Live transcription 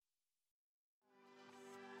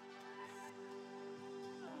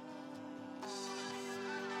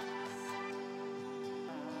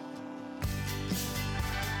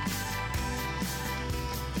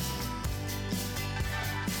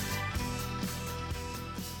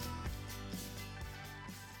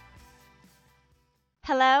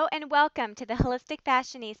Hello and welcome to the Holistic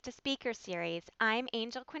Fashionista Speaker Series. I'm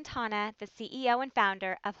Angel Quintana, the CEO and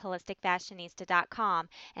founder of HolisticFashionista.com,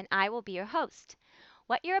 and I will be your host.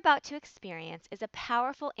 What you're about to experience is a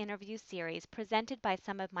powerful interview series presented by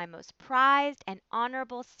some of my most prized and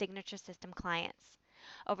honorable signature system clients.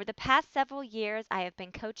 Over the past several years, I have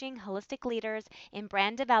been coaching holistic leaders in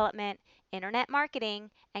brand development, internet marketing,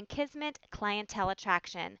 and Kismet clientele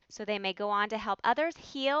attraction so they may go on to help others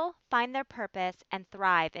heal, find their purpose, and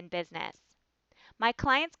thrive in business. My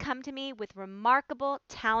clients come to me with remarkable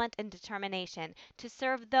talent and determination to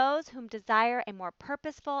serve those whom desire a more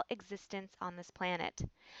purposeful existence on this planet.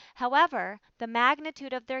 However, the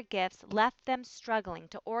magnitude of their gifts left them struggling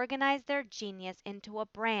to organize their genius into a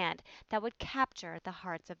brand that would capture the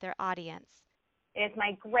hearts of their audience. It is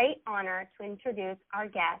my great honor to introduce our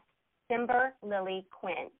guest, Cimber Lily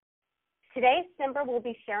Quinn. Today, Cimber will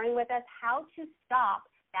be sharing with us how to stop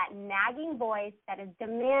that nagging voice that is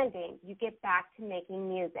demanding you get back to making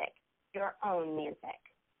music, your own music.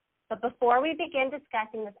 But before we begin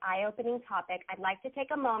discussing this eye-opening topic, I'd like to take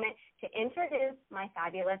a moment to introduce my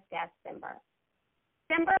fabulous guest, Cimber.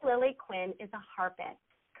 Cimber Lily Quinn is a harpist,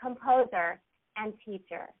 composer, and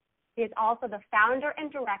teacher. She is also the founder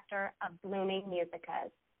and director of Blooming Musicas.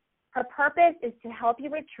 Her purpose is to help you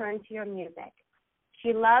return to your music.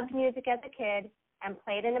 She loved music as a kid and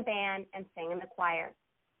played in a band and sang in the choir.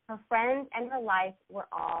 Her friends and her life were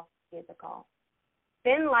all musical.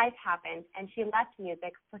 Then life happened, and she left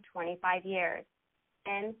music for 25 years.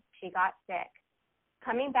 Then she got sick.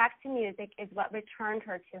 Coming back to music is what returned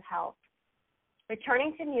her to health.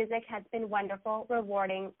 Returning to music has been wonderful,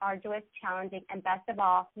 rewarding, arduous, challenging, and best of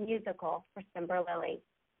all, musical for Cimber Lily.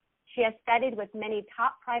 She has studied with many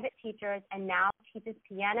top private teachers and now teaches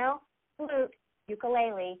piano, flute,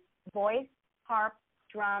 ukulele, voice, harp,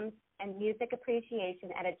 drums, and music appreciation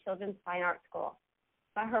at a children's fine art school.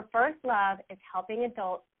 But her first love is helping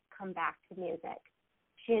adults come back to music.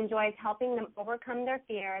 She enjoys helping them overcome their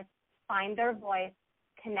fears, find their voice,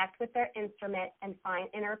 connect with their instrument, and find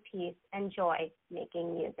inner peace and joy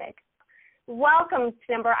making music. Welcome,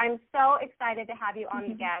 Cimber. I'm so excited to have you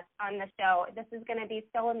on the show. This is going to be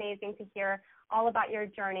so amazing to hear all about your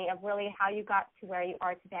journey of really how you got to where you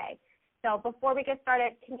are today. So before we get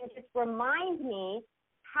started, can you just remind me,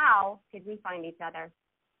 how did we find each other?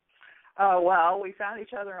 Well, we found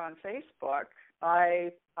each other on Facebook.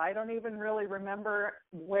 I don't even really remember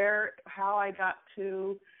how I got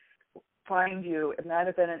to find you. It might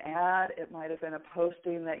have been an ad, it might have been a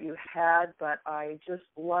posting that you had, but I just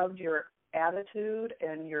loved your attitude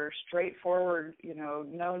and your straightforward,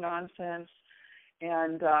 no nonsense,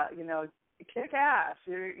 and kick ass.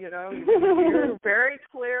 You're very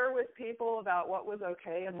clear with people about what was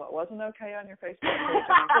okay and what wasn't okay on your Facebook page.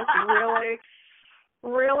 I just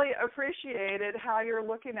really appreciated how you're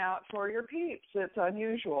looking out for your peeps. It's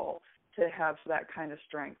unusual to have that kind of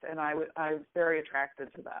strength, and I'm very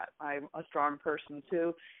attracted to that. I'm a strong person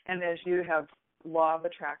too, and as you have law of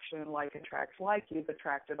attraction, like attracts like, you've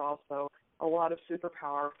attracted also a lot of super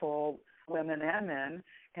powerful women and men,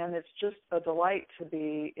 and it's just a delight to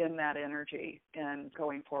be in that energy and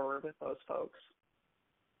going forward with those folks.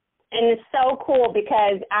 And it's so cool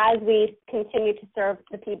because as we continue to serve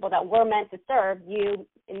the people that we're meant to serve, you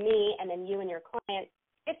and me, and then you and your clients,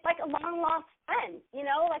 it's like a long-lost friend,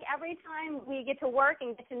 Like every time we get to work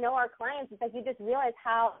and get to know our clients, it's like you just realize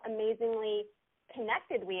how amazingly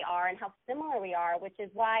connected we are and how similar we are, which is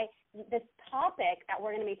why this topic that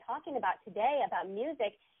we're going to be talking about today about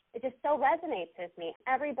music, it just so resonates with me.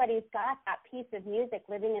 Everybody's got that piece of music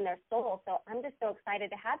living in their soul, so I'm just so excited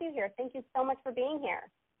to have you here. Thank you so much for being here.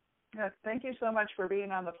 Yes, thank you so much for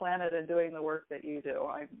being on the planet and doing the work that you do.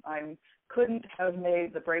 I couldn't have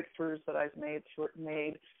made the breakthroughs that I've made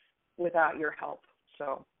without your help.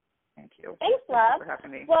 So, thank you. Thanks, love. For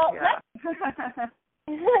having me. Well, yeah.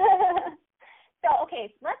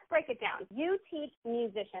 Okay, let's break it down. You teach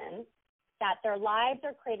musicians that their lives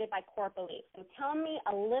are created by core beliefs. So tell me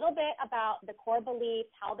a little bit about the core beliefs,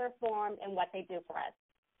 how they're formed, and what they do for us.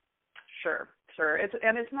 Sure.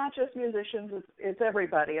 It's not just musicians, it's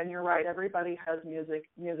everybody, and you're right, everybody has music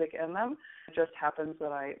in them. It just happens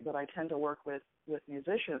that I tend to work with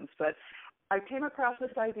musicians. But I came across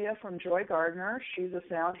this idea from Joy Gardner. She's a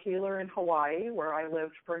sound healer in Hawaii, where I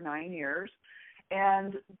lived for 9 years.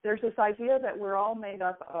 And there's this idea that we're all made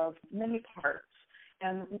up of many parts.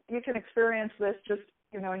 And you can experience this just,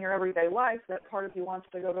 in your everyday life, that part of you wants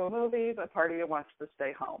to go to a movie, but part of you wants to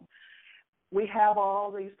stay home. We have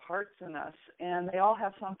all these parts in us, and they all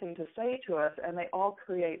have something to say to us, and they all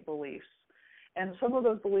create beliefs. And some of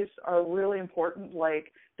those beliefs are really important,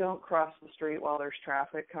 like don't cross the street while there's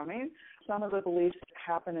traffic coming. Some of the beliefs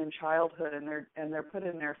happen in childhood, and they're put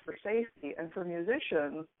in there for safety. And for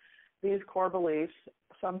musicians, these core beliefs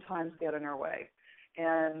sometimes get in our way.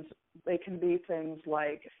 And they can be things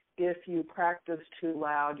like, if you practice too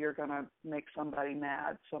loud, you're going to make somebody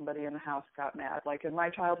mad. Somebody in the house got mad. Like in my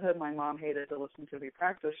childhood, my mom hated to listen to me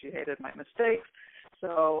practice. She hated my mistakes.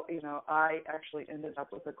 So, I actually ended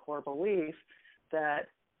up with a core belief that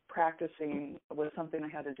practicing was something I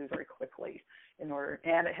had to do very quickly and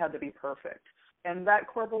it had to be perfect. And that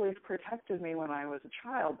core belief protected me when I was a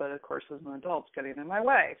child, but of course as an adult, it's getting in my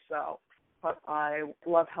way. But I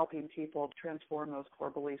love helping people transform those core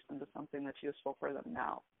beliefs into something that's useful for them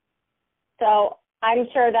now. So I'm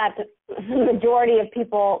sure that the majority of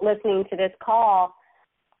people listening to this call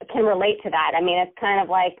can relate to that. I mean, it's kind of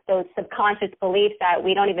like those subconscious beliefs that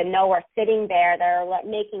we don't even know are sitting there. They're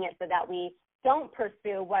making it so that we don't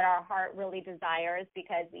pursue what our heart really desires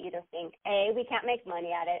because we either think, A, we can't make money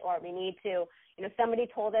at it, or we need to, somebody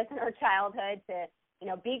told us in our childhood to,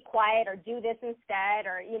 be quiet or do this instead,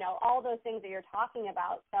 or, all those things that you're talking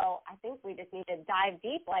about. So I think we just need to dive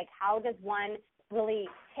deep. Like, how does one really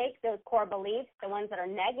take those core beliefs, the ones that are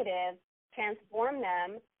negative, transform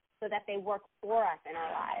them so that they work for us in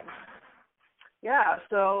our lives? Yeah,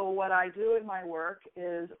 so what I do in my work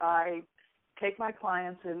is I take my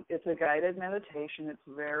clients in. It's a guided meditation. It's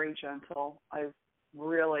very gentle.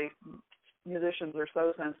 Musicians are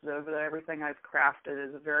so sensitive that everything I've crafted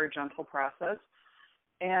is a very gentle process.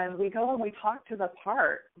 And we go and we talk to the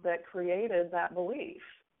part that created that belief.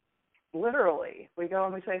 Literally, we go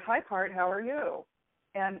and we say, "Hi, part, how are you?"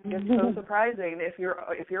 And it's so surprising. If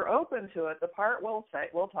you're open to it, the part will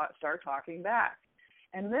start talking back.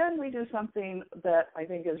 And then we do something that I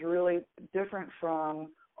think is really different from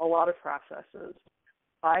a lot of processes.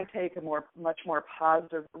 I take a much more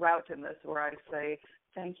positive route in this, where I say,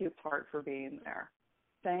 "Thank you, part, for being there.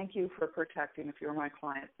 Thank you for protecting, if you're my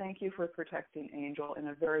client. Thank you for protecting Angel in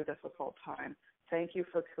a very difficult time. Thank you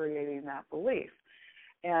for creating that belief."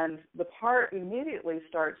 And the part immediately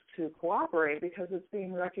starts to cooperate because it's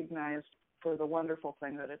being recognized for the wonderful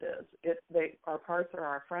thing that it is. Our parts are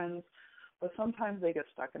our friends, but sometimes they get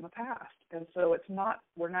stuck in the past. And so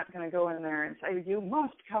we're not going to go in there and say, "You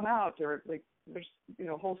must come out," or like there's,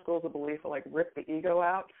 whole schools of belief like rip the ego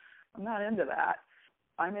out. I'm not into that.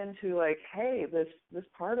 I'm into like, hey, this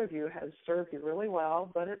part of you has served you really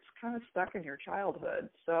well, but it's kind of stuck in your childhood.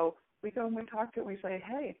 So we go and we talk to it and we say,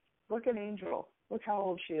 "Hey, look at Angel. Look how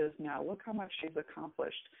old she is now. Look how much she's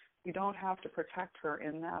accomplished. You don't have to protect her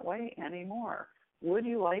in that way anymore. Would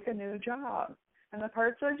you like a new job?" And the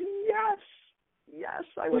part says, yes,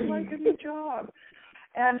 I would like a new job.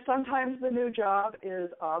 And sometimes the new job is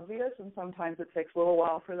obvious, and sometimes it takes a little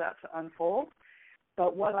while for that to unfold.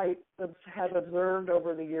 But what I have observed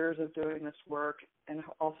over the years of doing this work, and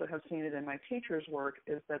also have seen it in my teacher's work,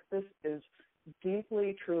 is that this is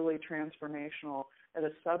deeply, truly transformational at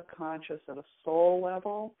a subconscious, at a soul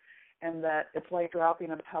level, and that it's like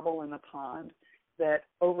dropping a pebble in the pond, that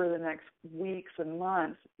over the next weeks and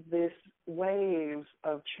months, these waves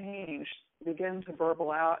of change begin to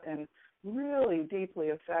burble out and really deeply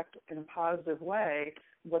affect in a positive way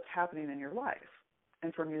what's happening in your life.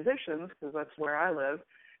 And for musicians, because that's where I live,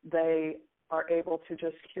 they are able to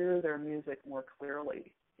just hear their music more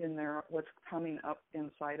clearly in what's coming up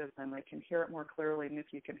inside of them. They can hear it more clearly, and if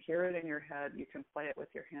you can hear it in your head, you can play it with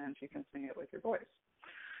your hands, you can sing it with your voice.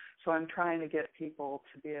 So I'm trying to get people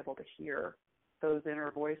to be able to hear those inner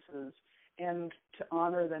voices and to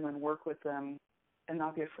honor them and work with them and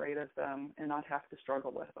not be afraid of them and not have to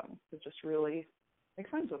struggle with them. To just really make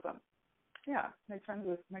friends with them. Yeah, make friends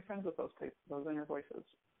with those inner voices.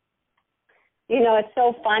 It's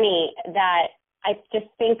so funny that I just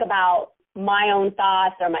think about my own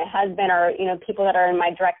thoughts or my husband or, people that are in my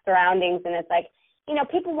direct surroundings, and it's like,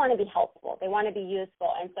 people want to be helpful. They want to be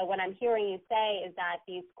useful. And so what I'm hearing you say is that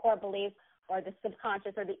these core beliefs or the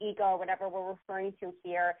subconscious or the ego or whatever we're referring to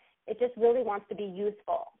here, it just really wants to be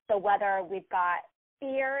useful. So whether we've got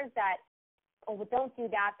fears that, oh, well, don't do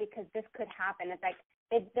that because this could happen. It's like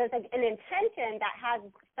there's like an intention that has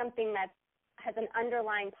something that has an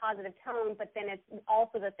underlying positive tone, but then it's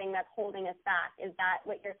also the thing that's holding us back. Is that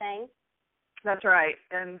what you're saying? That's right.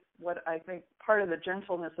 And what I think part of the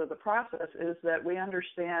gentleness of the process is that we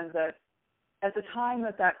understand that at the time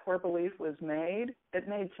that core belief was made, it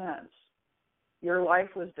made sense. Your life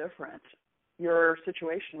was different. Your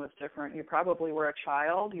situation was different. You probably were a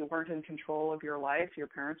child. You weren't in control of your life. Your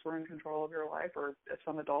parents were in control of your life, or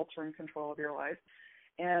some adults were in control of your life.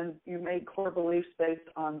 And you made core beliefs based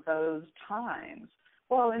on those times.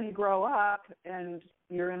 Well, then you grow up and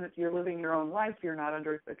you're living your own life. You're not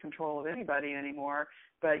under the control of anybody anymore,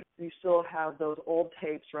 but you still have those old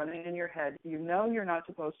tapes running in your head. You know you're not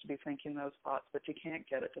supposed to be thinking those thoughts, but you can't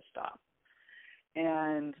get it to stop.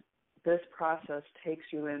 And this process takes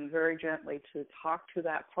you in very gently to talk to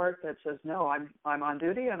that part that says, no, I'm on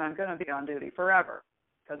duty and I'm going to be on duty forever,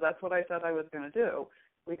 because that's what I said I was going to do.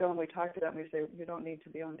 We go and we talk to them and we say, you don't need to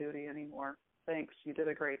be on duty anymore. Thanks, you did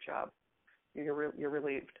a great job. You're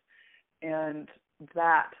relieved. And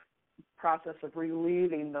that process of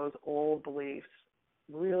relieving those old beliefs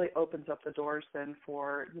really opens up the doors then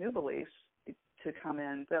for new beliefs to come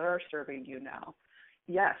in that are serving you now.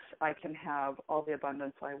 Yes, I can have all the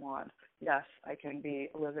abundance I want. Yes, I can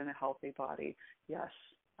live in a healthy body. Yes,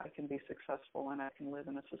 I can be successful and I can live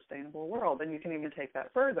in a sustainable world. And you can even take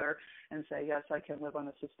that further and say, yes, I can live on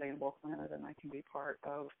a sustainable planet and I can be part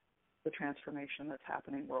of the transformation that's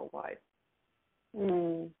happening worldwide.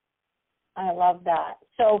 I love that.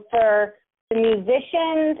 So for the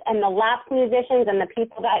musicians and the lapsed musicians and the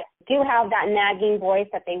people that do have that nagging voice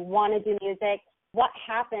that they want to do music, what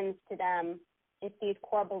happens to them if these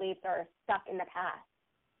core beliefs are stuck in the past?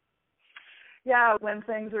 Yeah, when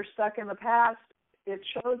things are stuck in the past, it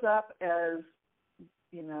shows up as,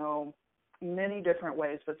 many different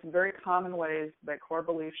ways, but some very common ways that core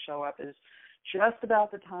beliefs show up is just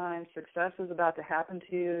about the time success is about to happen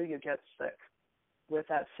to you, you get sick with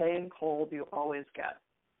that same cold you always get.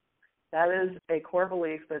 That is a core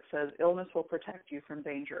belief that says illness will protect you from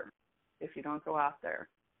danger if you don't go out there.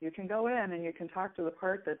 You can go in and you can talk to the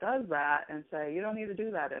part that does that and say, you don't need to do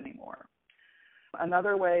that anymore.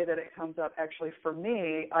 Another way that it comes up, actually for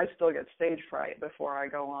me, I still get stage fright before I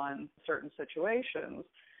go on certain situations.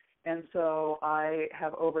 And so I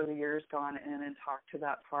have over the years gone in and talked to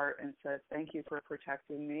that part and said, thank you for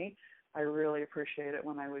protecting me. I really appreciate it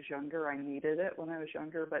when I was younger. I needed it when I was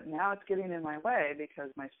younger, but now it's getting in my way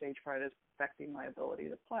because my stage fright is affecting my ability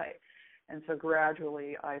to play. And so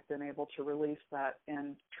gradually I've been able to release that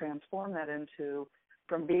and transform that into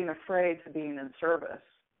from being afraid to being in service.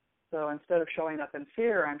 So instead of showing up in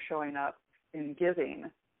fear, I'm showing up in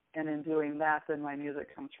giving. And in doing that, then my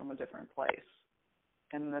music comes from a different place.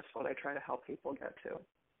 And that's what I try to help people get to.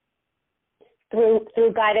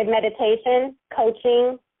 Through guided meditation,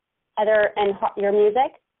 coaching, and your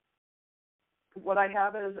music? What I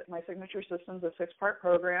have is my signature systems, a 6-part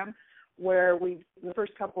program where the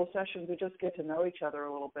first couple of sessions, we just get to know each other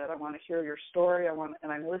a little bit. I want to hear your story,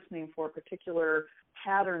 and I'm listening for particular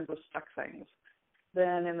patterns of stuck things.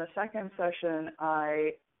 Then in the second session,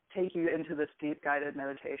 I take you into this deep guided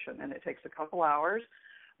meditation, and it takes a couple hours.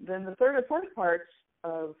 Then the third and fourth parts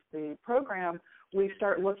of the program, we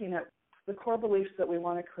start looking at the core beliefs that we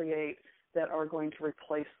want to create that are going to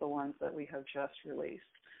replace the ones that we have just released.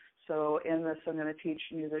 So in this, I'm going to teach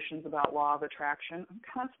musicians about law of attraction. I'm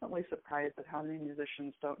constantly surprised at how many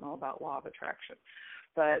musicians don't know about law of attraction.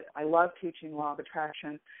 But I love teaching law of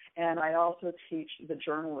attraction, and I also teach the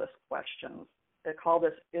journalist questions. They call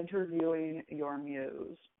this interviewing your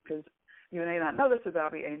muse, because you may not know this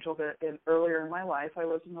about me, Angel, but earlier in my life, I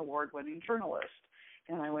was an award-winning journalist,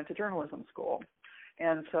 and I went to journalism school.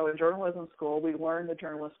 And so in journalism school, we learn the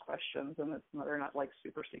journalist questions, and they're not like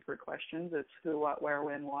super secret questions. It's who, what, where,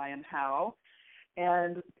 when, why, and how.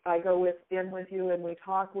 And I go in with you, and we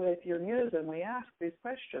talk with your muse, and we ask these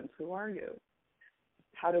questions. Who are you?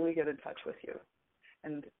 How do we get in touch with you?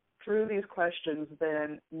 And through these questions,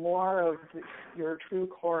 then more of your true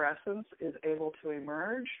core essence is able to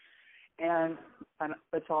emerge. And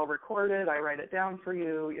it's all recorded. I write it down for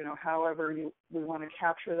you, however we want to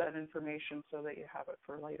capture that information so that you have it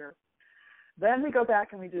for later. Then we go back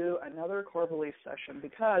and we do another core belief session,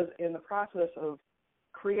 because in the process of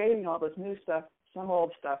creating all this new stuff, some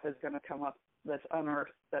old stuff is going to come up that's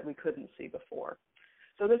unearthed that we couldn't see before.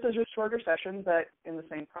 So this is just shorter session, but in the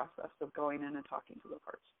same process of going in and talking to the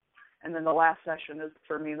parts. And then the last session is,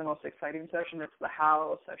 for me, the most exciting session. It's the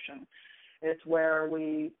how session. It's where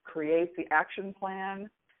we create the action plan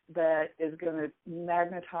that is going to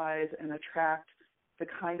magnetize and attract the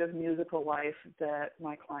kind of musical life that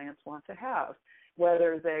my clients want to have,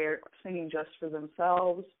 whether they're singing just for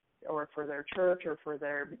themselves or for their church or for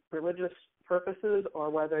their religious purposes, or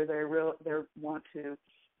whether they want to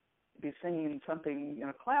be singing something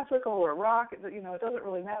classical or rock. It doesn't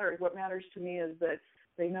really matter. What matters to me is that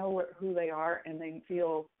they know who they are and they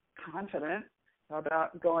feel confident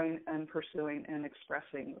about going and pursuing and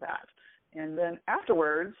expressing that. And then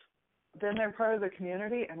afterwards, then they're part of the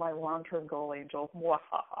community. And my long-term goal, Angel,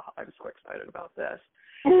 I'm so excited about this,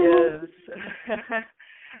 is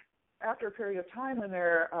after a period of time, when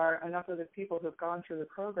there are enough of the people who've gone through the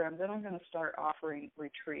program, then I'm going to start offering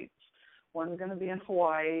retreats. One's going to be in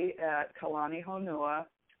Hawaii at Kalani Honua.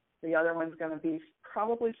 The other one's going to be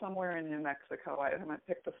probably somewhere in New Mexico. I haven't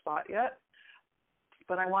picked a spot yet.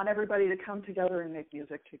 But I want everybody to come together and make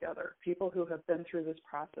music together. People who have been through this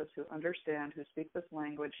process, who understand, who speak this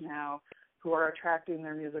language now, who are attracting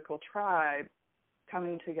their musical tribe,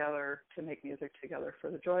 coming together to make music together for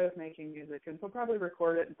the joy of making music. And we'll probably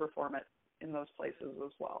record it and perform it in those places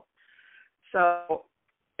as well. So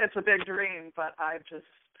it's a big dream, but I just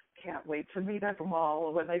can't wait to meet them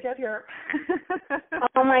all when they get here.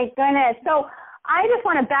 Oh, my goodness. So I just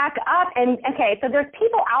want to back up. And, okay, so there's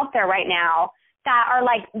people out there right now that are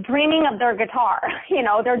like dreaming of their guitar. You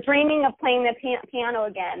know, they're dreaming of playing the piano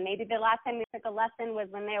again. Maybe the last time they took a lesson was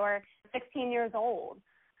when they were 16 years old.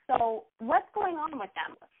 So what's going on with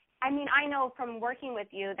them? I mean, I know from working with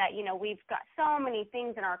you that, you know, we've got so many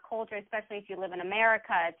things in our culture, especially if you live in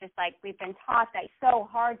America. It's just like we've been taught that it's so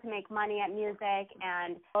hard to make money at music,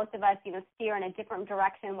 and most of us, you know, steer in a different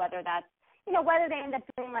direction, whether that's, you know, whether they end up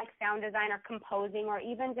doing like sound design or composing, or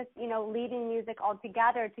even just, you know, leaving music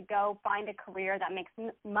altogether to go find a career that makes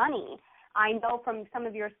money. I know from some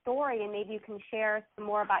of your story, and maybe you can share some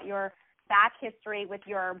more about your back history with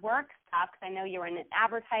your work stuff, because I know you were in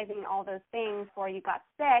advertising and all those things before you got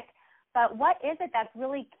sick. But what is it that's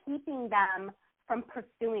really keeping them from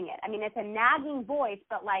pursuing it? I mean, it's a nagging voice,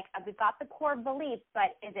 but like we've got the core beliefs,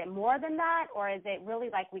 but is it more than that, or is it really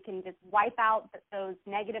like we can just wipe out those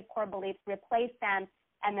negative core beliefs, replace them,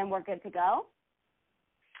 and then we're good to go?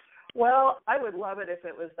 Well, I would love it if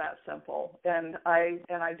it was that simple, and I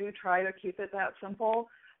do try to keep it that simple.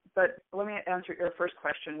 But let me answer your first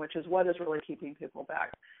question, which is what is really keeping people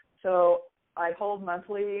back. So I hold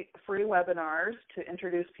monthly free webinars to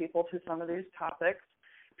introduce people to some of these topics.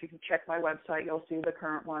 If you can check my website, you'll see the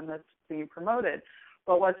current one that's being promoted.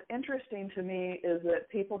 But what's interesting to me is that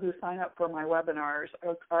people who sign up for my webinars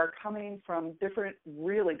are coming from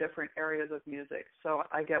really different areas of music. So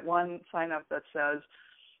I get one sign up that says,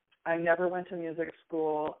 I never went to music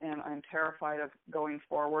school, and I'm terrified of going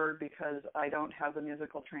forward because I don't have the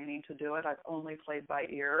musical training to do it. I've only played by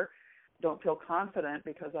ear. Don't feel confident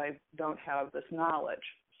because I don't have this knowledge.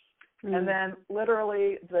 Mm. And then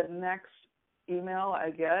literally the next email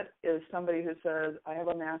I get is somebody who says, I have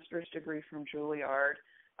a master's degree from Juilliard.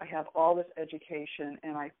 I have all this education,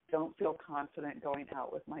 and I don't feel confident going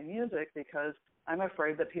out with my music because I'm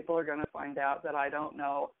afraid that people are going to find out that I don't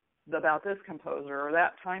know about this composer or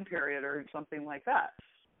that time period or something like that.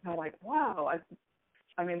 And I'm like, wow.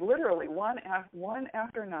 I mean, literally one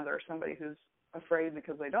after another, somebody who's afraid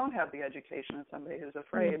because they don't have the education and somebody who's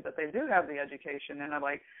afraid that they do have the education. And I'm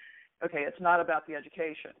like, okay, it's not about the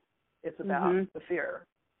education. It's about the fear.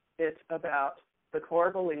 It's about the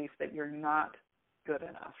core belief that you're not good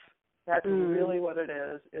enough. That's really what it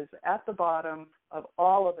is at the bottom of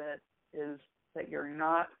all of it is that you're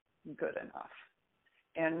not good enough.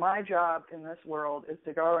 And my job in this world is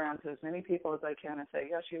to go around to as many people as I can and say,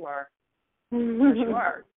 yes, you are. Yes, you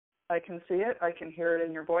are. I can see it. I can hear it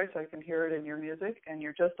in your voice. I can hear it in your music. And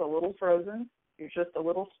you're just a little frozen. You're just a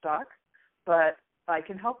little stuck. But I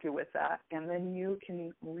can help you with that. And then you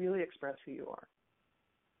can really express who you are.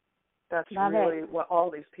 That's really what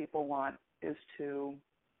all these people want, is to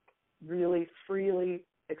really freely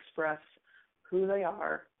express who they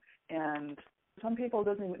are. And some people,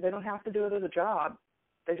 they don't have to do it as a job.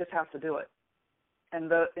 They just have to do it.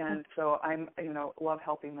 And so I'm, love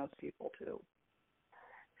helping those people too.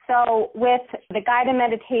 So with the guided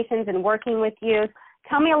meditations and working with you,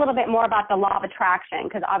 tell me a little bit more about the law of attraction,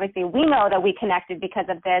 because obviously we know that we connected because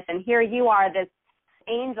of this, and here you are, this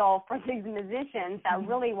angel for these musicians that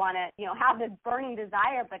really want to, have this burning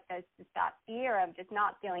desire, but there's just that fear of just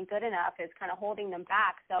not feeling good enough is kind of holding them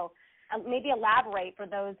back. So maybe elaborate for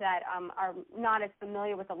those that are not as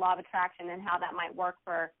familiar with the law of attraction and how that might work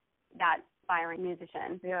for that aspiring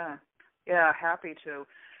musician. Yeah, happy to.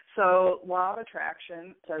 So law of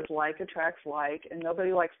attraction says like attracts like, and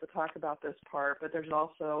nobody likes to talk about this part, but there's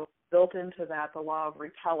also built into that the law of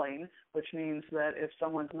repelling, which means that if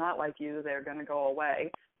someone's not like you, they're going to go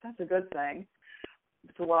away. That's a good thing.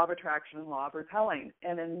 It's the law of attraction and law of repelling.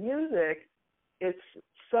 And in music, it's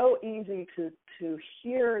so easy to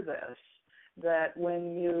hear this, that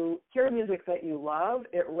when you hear music that you love,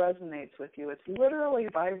 it resonates with you. It's literally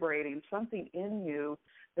vibrating something in you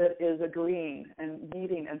that is agreeing and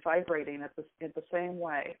beating and vibrating at the same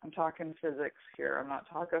way. I'm talking physics here. I'm not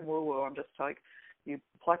talking woo-woo. I'm just like, you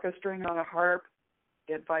pluck a string on a harp,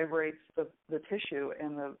 it vibrates the tissue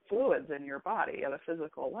and the fluids in your body at a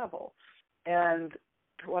physical level. And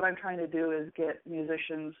what I'm trying to do is get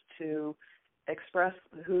musicians to express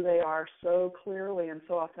who they are so clearly and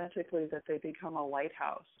so authentically that they become a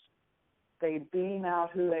lighthouse. They beam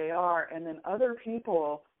out who they are, and then other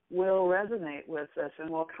people will resonate with this and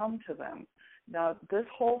will come to them. Now, this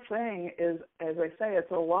whole thing is, as I say,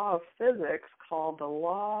 it's a law of physics called the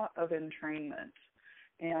law of entrainment.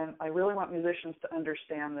 And I really want musicians to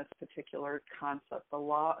understand this particular concept, the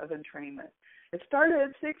law of entrainment. It started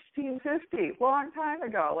in 1650, long time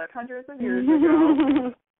ago, like hundreds of years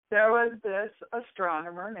ago. There was this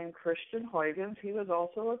astronomer named Christian Huygens. He was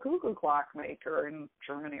also a cuckoo clock maker in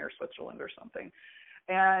Germany or Switzerland or something.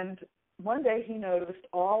 And one day he noticed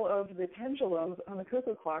all of the pendulums on the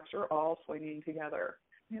cuckoo clocks are all swinging together.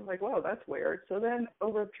 He was like, whoa, that's weird. So then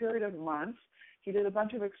over a period of months, he did a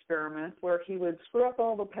bunch of experiments where he would screw up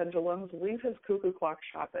all the pendulums, leave his cuckoo clock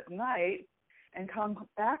shop at night, and come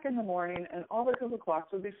back in the morning, and all the cuckoo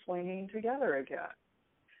clocks would be swinging together again.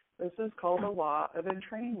 This is called the law of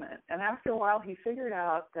entrainment. And after a while, he figured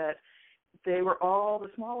out that the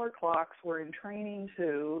smaller clocks were entraining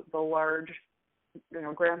to the large,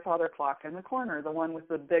 grandfather clock in the corner, the one with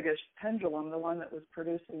the biggest pendulum, the one that was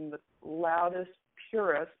producing the loudest,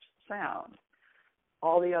 purest sound.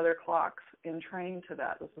 All the other clocks entrained to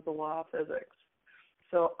that. This is the law of physics.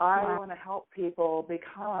 So I want to help people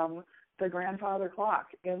become the grandfather clock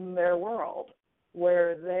in their world,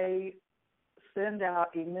 where they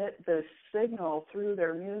emit this signal through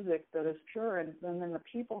their music that is pure, and then the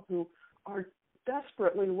people who are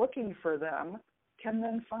desperately looking for them can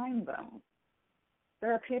then find them.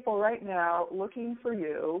 There are people right now looking for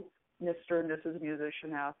you, Mr. and Mrs.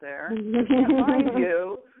 Musician out there. They can't find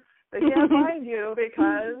you. They can't find you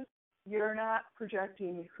because you're not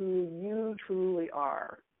projecting who you truly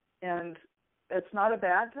are. And it's not a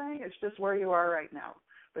bad thing. It's just where you are right now.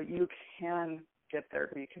 But you can get there.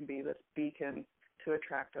 You can be this beacon to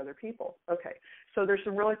attract other people. Okay, so there's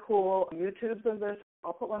some really cool YouTubes of this.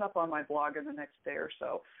 I'll put one up on my blog in the next day or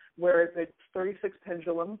so, where it's 36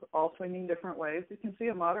 pendulums, all swinging different ways. You can see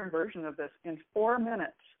a modern version of this in 4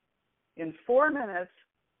 minutes. In 4 minutes,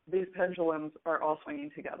 these pendulums are all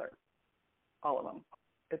swinging together, all of them.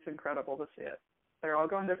 It's incredible to see it. They're all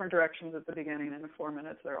going different directions at the beginning, and in 4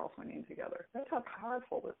 minutes, they're all swinging together. That's how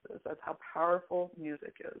powerful this is. That's how powerful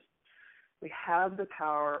music is. We have the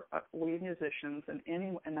power, we musicians, and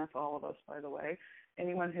that's all of us, by the way,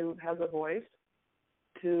 anyone who has a voice,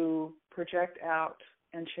 to project out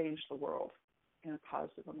and change the world in a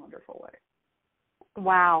positive and wonderful way.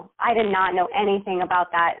 Wow. I did not know anything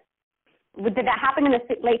about that. Did that happen in the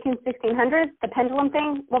late 1600s, the pendulum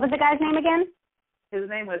thing? What was the guy's name again? His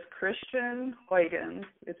name was Christian Huygens.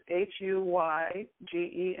 It's Huygens.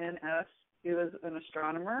 He was an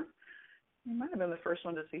astronomer. He might have been the first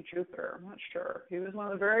one to see Jupiter. I'm not sure. He was one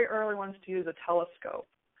of the very early ones to use a telescope.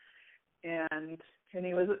 And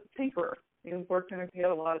he was a tinkerer. He had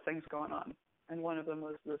a lot of things going on. And one of them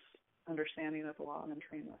was this understanding of the law of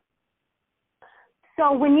entrainment.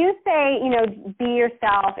 So when you say, be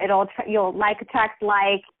yourself, you'll attract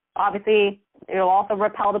like, obviously it'll also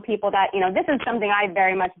repel the people that, this is something I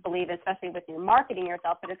very much believe, especially with you marketing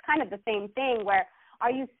yourself, but it's kind of the same thing where, are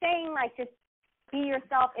you saying like just be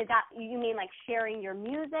yourself? Is that, you mean like sharing your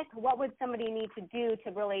music? What would somebody need to do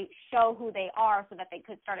to really show who they are so that they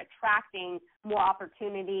could start attracting more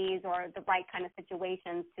opportunities or the right kind of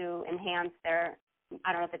situations to enhance their,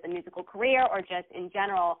 I don't know if it's a musical career or just in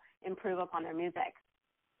general, improve upon their music?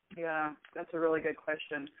 Yeah, that's a really good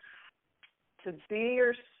question. To be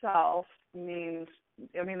yourself means,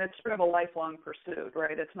 it's sort of a lifelong pursuit,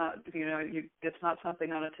 right? It's not, it's not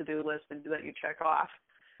something on a to-do list that you check off.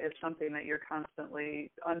 It's something that you're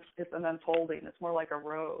constantly, it's an unfolding. It's more like a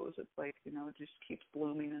rose. It's like, it just keeps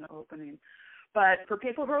blooming and opening. But for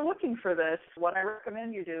people who are looking for this, what I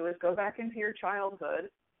recommend you do is go back into your childhood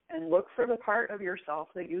and look for the part of yourself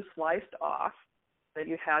that you sliced off, that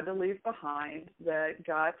you had to leave behind, that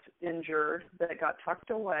got injured, that got tucked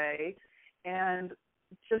away, and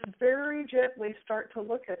just very gently start to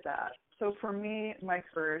look at that. So for me, my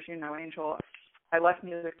career, as you know, Angel, I left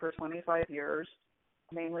music for 25 years,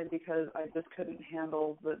 mainly because I just couldn't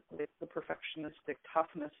handle the perfectionistic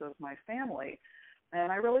toughness of my family.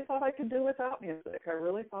 And I really thought I could do without music. I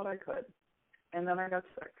really thought I could. And then I got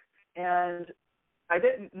sick. And I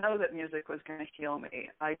didn't know that music was going to heal me.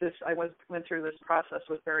 I went through this process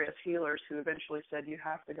with various healers who eventually said, you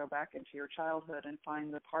have to go back into your childhood and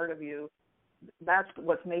find the part of you. That's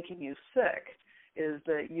what's making you sick, is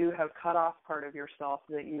that you have cut off part of yourself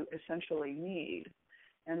that you essentially need.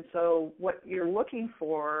 And so what you're looking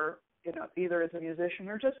for, either as a musician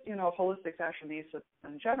or just, a holistic fashionista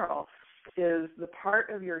in general, is the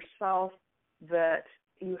part of yourself that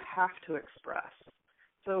you have to express.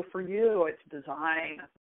 So for you, it's design.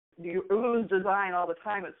 You ooze design all the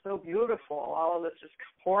time. It's so beautiful, all of this just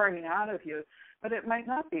pouring out of you. But it might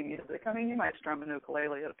not be music. I mean, you might strum an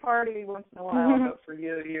ukulele at a party once in a while, but for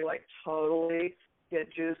you, you like totally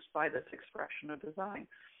get juiced by this expression of design.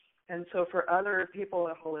 And so for other people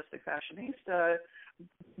at Holistic Fashionista,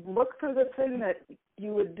 look for the thing that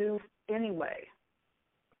you would do anyway.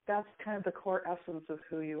 That's kind of the core essence of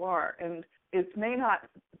who you are. And it may not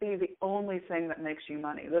be the only thing that makes you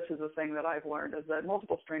money. This is the thing that I've learned, is that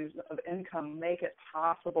multiple streams of income make it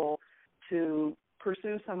possible to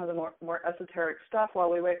pursue some of the more esoteric stuff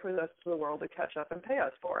while we wait for the rest of the world to catch up and pay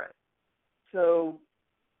us for it. So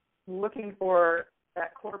looking for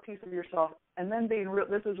that core piece of yourself, and then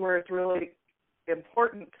this is where it's really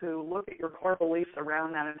important to look at your core beliefs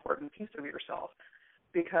around that important piece of yourself,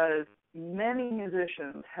 because many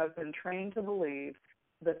musicians have been trained to believe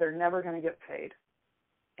that they're never going to get paid.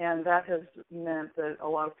 And that has meant that a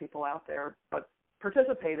lot of people out there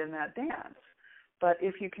participate in that dance. But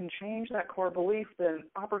if you can change that core belief, then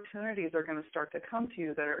opportunities are going to start to come to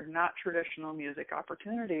you that are not traditional music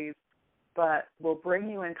opportunities, but will bring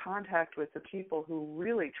you in contact with the people who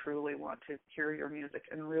really, truly want to hear your music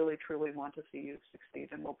and really, truly want to see you succeed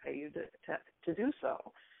and will pay you to do so.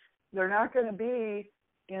 They're not going to be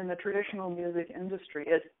in the traditional music industry.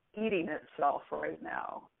 It's eating itself right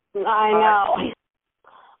now. I know.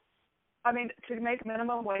 I mean, to make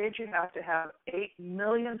minimum wage, you have to have 8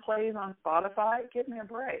 million plays on Spotify. Give me a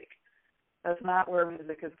break. That's not where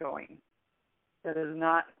music is going. That's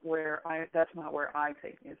not where I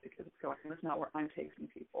take music is going. That's not where I'm taking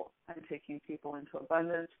people. I'm taking people into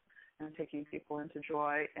abundance. I'm taking people into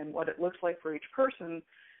joy. And what it looks like for each person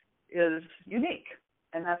is unique.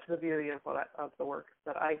 And that's the beauty of the work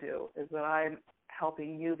that I do, is that I'm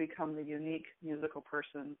helping you become the unique musical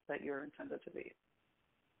person that you're intended to be.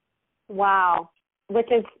 Wow.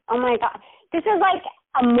 Which is, oh my God, this is like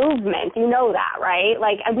a movement. You know that, right?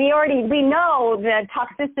 Like we know the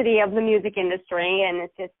toxicity of the music industry, and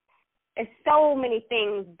it's so many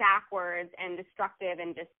things backwards and destructive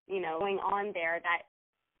and just, going on there that,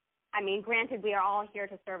 I mean, granted, we are all here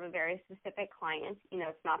to serve a very specific client.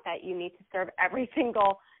 It's not that you need to serve every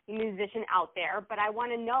single musician out there, but I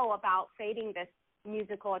want to know about creating this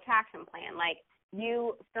musical attraction plan, like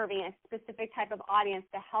you serving a specific type of audience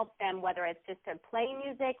to help them, whether it's just to play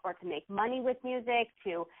music or to make money with music,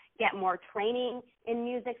 to get more training in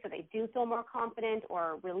music so they do feel more confident,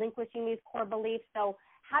 or relinquishing these core beliefs. So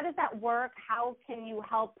how does that work? How can you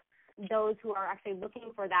help those who are actually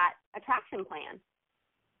looking for that attraction plan?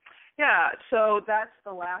 Yeah, so that's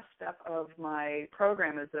the last step of my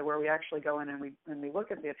program, is that where we actually go in and we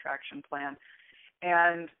look at the attraction plan.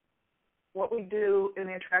 And what we do in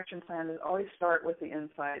the attraction plan is always start with the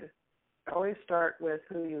inside. Always start with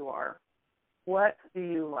who you are. What do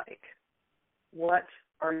you like? What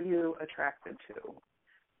are you attracted to?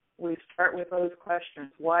 We start with those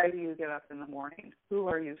questions. Why do you get up in the morning? Who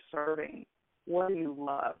are you serving? What do you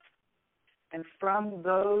love? And from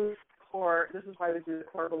those this is why we do the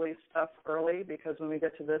core belief stuff early, because when we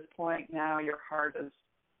get to this point, now your heart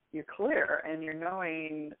you're clear and you're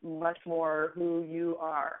knowing much more who you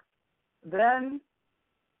are. Then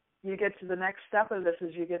you get to the next step of this,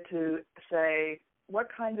 is you get to say, what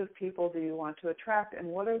kind of people do you want to attract, and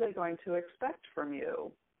what are they going to expect from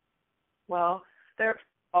you? Well,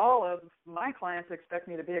 all of my clients expect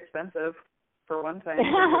me to be expensive, for one thing.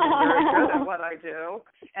 I'm very good at what I do,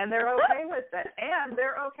 and they're okay with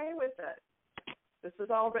it. This is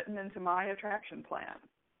all written into my attraction plan.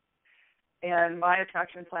 And my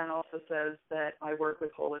attraction plan also says that I work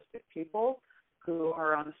with holistic people who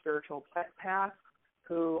are on a spiritual path,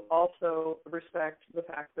 who also respect the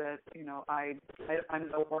fact that, I'm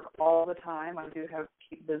at work all the time. I do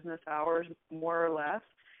keep business hours, more or less,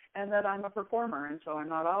 and that I'm a performer, and so I'm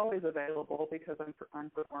not always available because I'm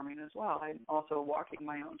performing as well. I'm also walking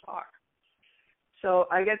my own talk. So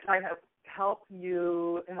I have help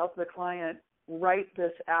the client write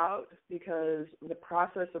this out, because the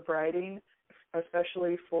process of writing,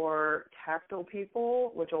 especially for tactile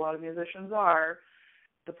people, which a lot of musicians are,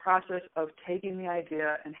 the process of taking the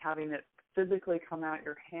idea and having it physically come out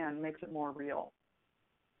your hand makes it more real.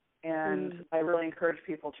 And I really encourage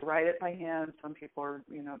people to write it by hand. Some people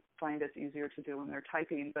find it's easier to do when they're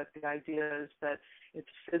typing, but the idea is that it's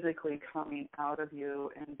physically coming out of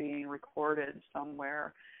you and being recorded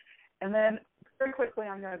somewhere. And then very quickly,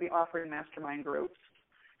 I'm going to be offering mastermind groups,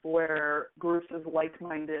 where groups of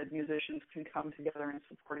like-minded musicians can come together and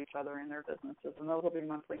support each other in their businesses. And those will be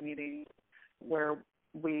monthly meetings where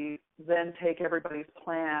we then take everybody's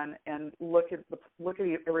plan and look at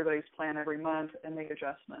everybody's plan every month and make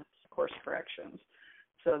adjustments, course corrections,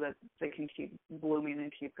 so that they can keep blooming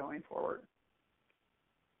and keep going forward.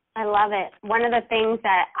 I love it. One of the things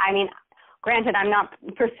that, I mean, granted, I'm not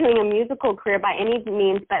pursuing a musical career by any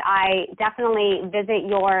means, but I definitely visit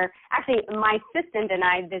my assistant and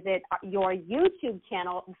I visit your YouTube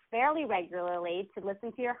channel fairly regularly to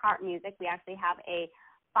listen to your heart music. We actually have a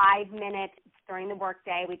 5-minute during the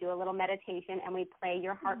workday. We do a little meditation and we play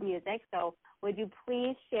your heart music. So would you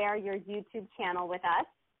please share your YouTube channel with us?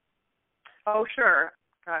 Oh, sure.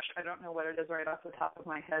 Gosh, I don't know what it is right off the top of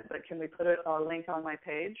my head, but can we put a link on my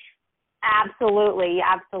page? Absolutely,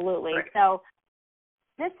 absolutely. Great. So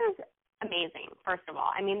this is amazing, first of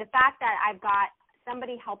all. I mean, the fact that I've got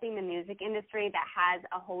somebody helping the music industry that has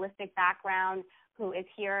a holistic background, who is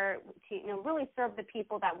here to, really serve the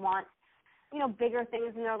people that want, bigger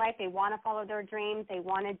things in their life. They want to follow their dreams. They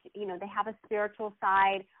want to, they have a spiritual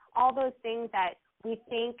side, all those things that we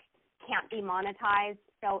think can't be monetized.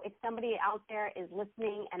 So if somebody out there is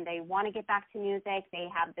listening and they want to get back to music, they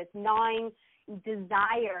have this gnawing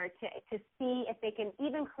desire to see if they can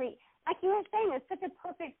even create, like you were saying, it's such a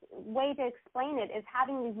perfect way to explain it, is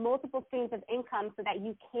having these multiple streams of income so that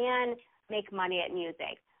you can make money at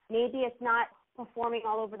music. Maybe it's not performing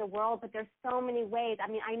all over the world, but there's so many ways. I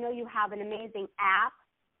mean, I know you have an amazing app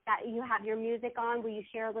that you have your music on. Will you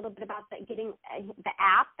share a little bit about getting the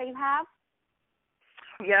app that you have?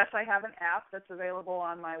 Yes, I have an app that's available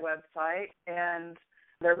on my website, and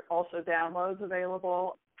there are also downloads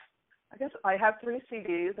available. I guess I have 3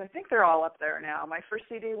 CDs. I think they're all up there now. My first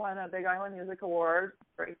CD won a Big Island Music Award.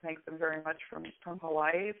 I thank them very much from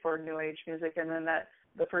Hawaii for New Age music. And then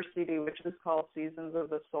the first CD, which is called Seasons of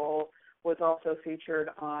the Soul, was also featured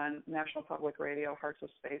on National Public Radio, Hearts of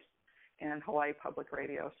Space, and Hawaii Public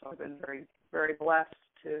Radio. So I've been very, very blessed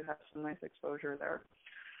to have some nice exposure there.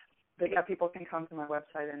 But yeah, people can come to my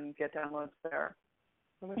website and get downloads there.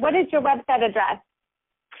 What is your website address?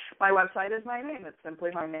 My website is my name. It's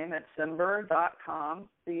simply my name. It's cymber.com,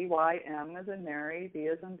 C-Y-M as in Mary, B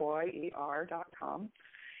as in boy, E-R.com.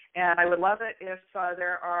 And I would love it if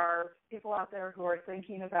there are people out there who are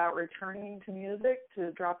thinking about returning to music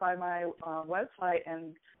to drop by my website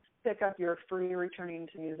and pick up your free Returning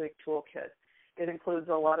to Music toolkit. It includes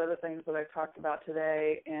a lot of the things that I've talked about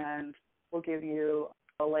today and will give you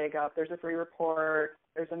a leg up. There's a free report.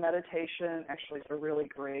 There's a meditation. Actually, it's a really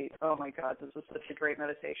great, oh my God, this is such a great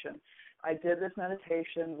meditation. I did this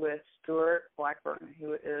meditation with Stuart Blackburn,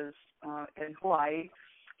 who is in Hawaii.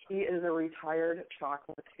 He is a retired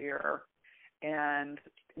chocolatier, and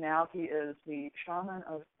now he is the shaman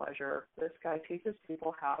of pleasure. This guy teaches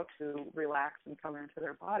people how to relax and come into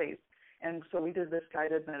their bodies. And so we did this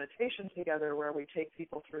guided meditation together where we take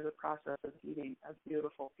people through the process of eating a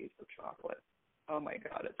beautiful piece of chocolate. Oh, my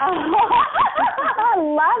God. I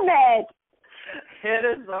love it. It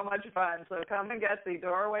is so much fun. So come and get the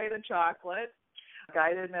Doorway to Chocolate,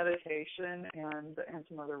 guided meditation, and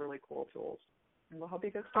some other really cool tools. And we'll help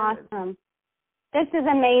you get started. Awesome. This is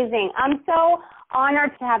amazing. I'm so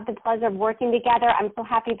honored to have the pleasure of working together. I'm so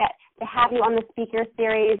happy to have you on the speaker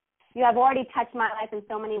series. You have already touched my life in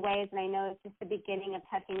so many ways, and I know it's just the beginning of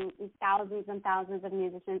touching thousands and thousands of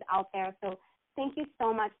musicians out there. So thank you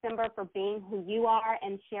so much, Cymber, for being who you are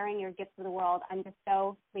and sharing your gifts with the world. I'm just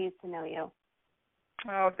so pleased to know you.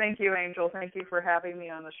 Oh, thank you, Angel. Thank you for having me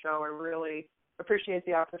on the show. I really appreciate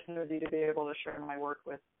the opportunity to be able to share my work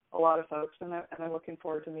with a lot of folks, and I'm looking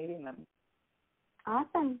forward to meeting them.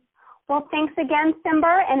 Awesome. Well, thanks again,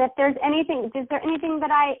 Cymber. And if there's anything, is there anything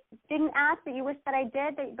that I didn't ask that you wish that I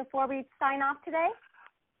did before we sign off today?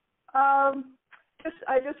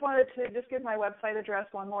 I just wanted to just give my website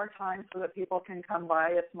address one more time so that people can come by.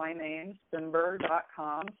 It's my name,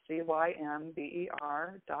 cymber.com, CYMBER.com,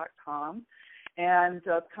 and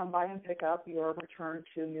come by and pick up your Return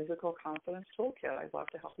to Musical Confidence Toolkit. I'd love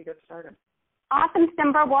to help you get started. Awesome,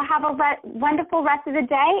 Cymber. We'll have a wonderful rest of the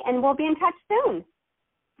day, and we'll be in touch soon.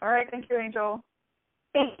 All right. Thank you, Angel.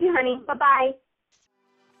 Thank you, honey. Bye-bye.